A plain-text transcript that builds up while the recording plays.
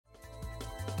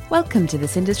Welcome to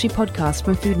this industry podcast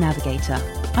from Food Navigator.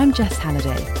 I'm Jess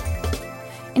Halliday.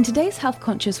 In today's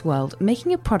health-conscious world,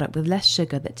 making a product with less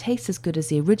sugar that tastes as good as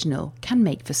the original can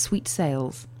make for sweet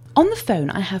sales. On the phone,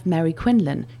 I have Mary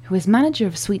Quinlan, who is Manager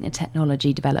of Sweetener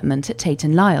Technology Development at Tate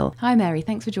Lyle. Hi Mary,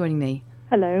 thanks for joining me.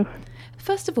 Hello.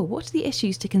 First of all, what are the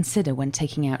issues to consider when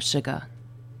taking out sugar?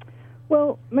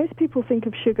 Well, most people think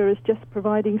of sugar as just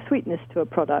providing sweetness to a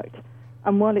product.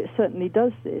 And while it certainly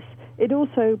does this, it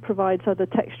also provides other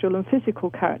textural and physical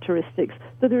characteristics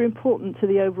that are important to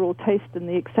the overall taste and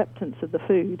the acceptance of the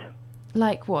food.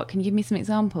 Like what? Can you give me some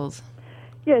examples?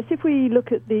 Yes, if we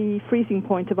look at the freezing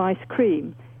point of ice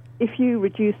cream, if you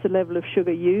reduce the level of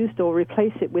sugar used or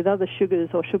replace it with other sugars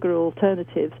or sugar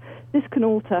alternatives, this can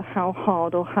alter how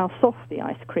hard or how soft the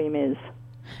ice cream is.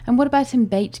 And what about in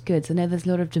baked goods? I know there's a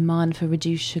lot of demand for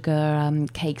reduced sugar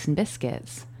cakes and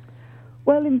biscuits.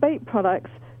 Well, in baked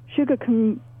products, sugar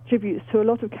contributes to a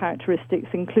lot of characteristics,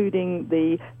 including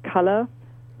the colour,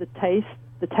 the taste,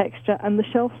 the texture, and the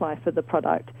shelf life of the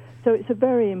product. So it's a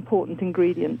very important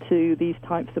ingredient to these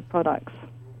types of products.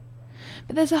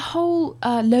 But there's a whole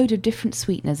load of different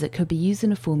sweeteners that could be used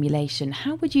in a formulation.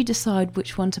 How would you decide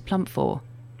which one to plump for?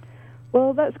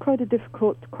 Well, that's quite a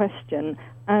difficult question,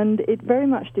 and it very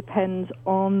much depends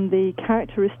on the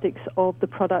characteristics of the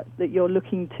product that you're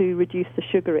looking to reduce the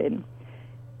sugar in.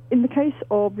 In the case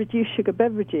of reduced sugar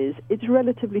beverages, it's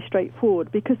relatively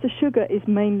straightforward because the sugar is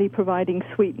mainly providing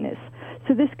sweetness.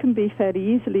 So this can be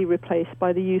fairly easily replaced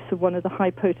by the use of one of the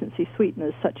high-potency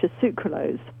sweeteners, such as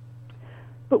sucralose.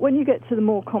 But when you get to the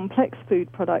more complex food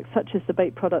products, such as the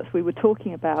baked products we were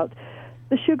talking about,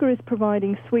 the sugar is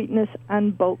providing sweetness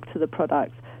and bulk to the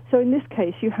product. So in this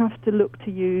case, you have to look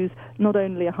to use not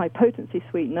only a high-potency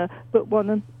sweetener, but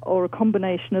one or a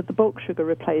combination of the bulk sugar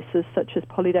replacers, such as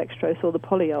polydextrose or the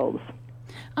polyols.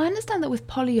 I understand that with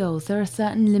polyols, there are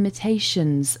certain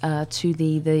limitations to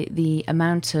the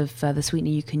amount of the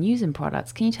sweetener you can use in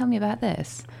products. Can you tell me about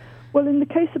this? Well, in the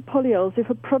case of polyols, if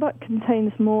a product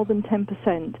contains more than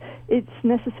 10%, it's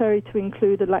necessary to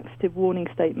include a laxative warning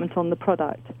statement on the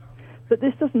product. But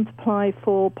this doesn't apply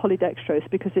for polydextrose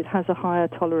because it has a higher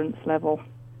tolerance level.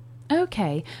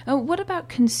 Okay. What about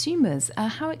consumers?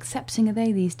 How accepting are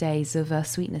they these days of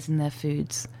sweeteners in their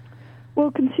foods?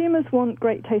 Well, consumers want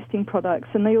great tasting products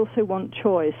and they also want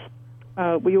choice.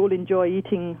 We all enjoy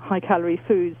eating high-calorie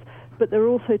foods, but there are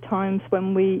also times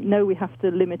when we know we have to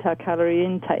limit our calorie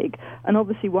intake, and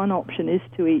obviously one option is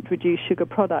to eat reduced sugar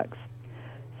products.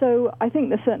 So I think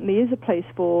there certainly is a place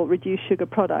for reduced sugar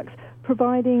products,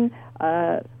 providing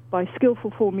by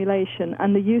skillful formulation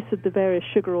and the use of the various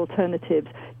sugar alternatives,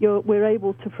 we're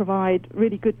able to provide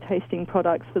really good tasting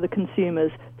products for the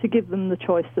consumers to give them the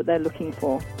choice that they're looking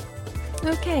for.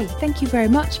 Okay, thank you very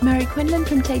much, Mary Quinlan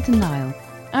from Tate Lyle.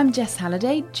 I'm Jess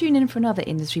Halliday. Tune in for another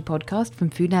industry podcast from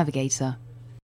Food Navigator.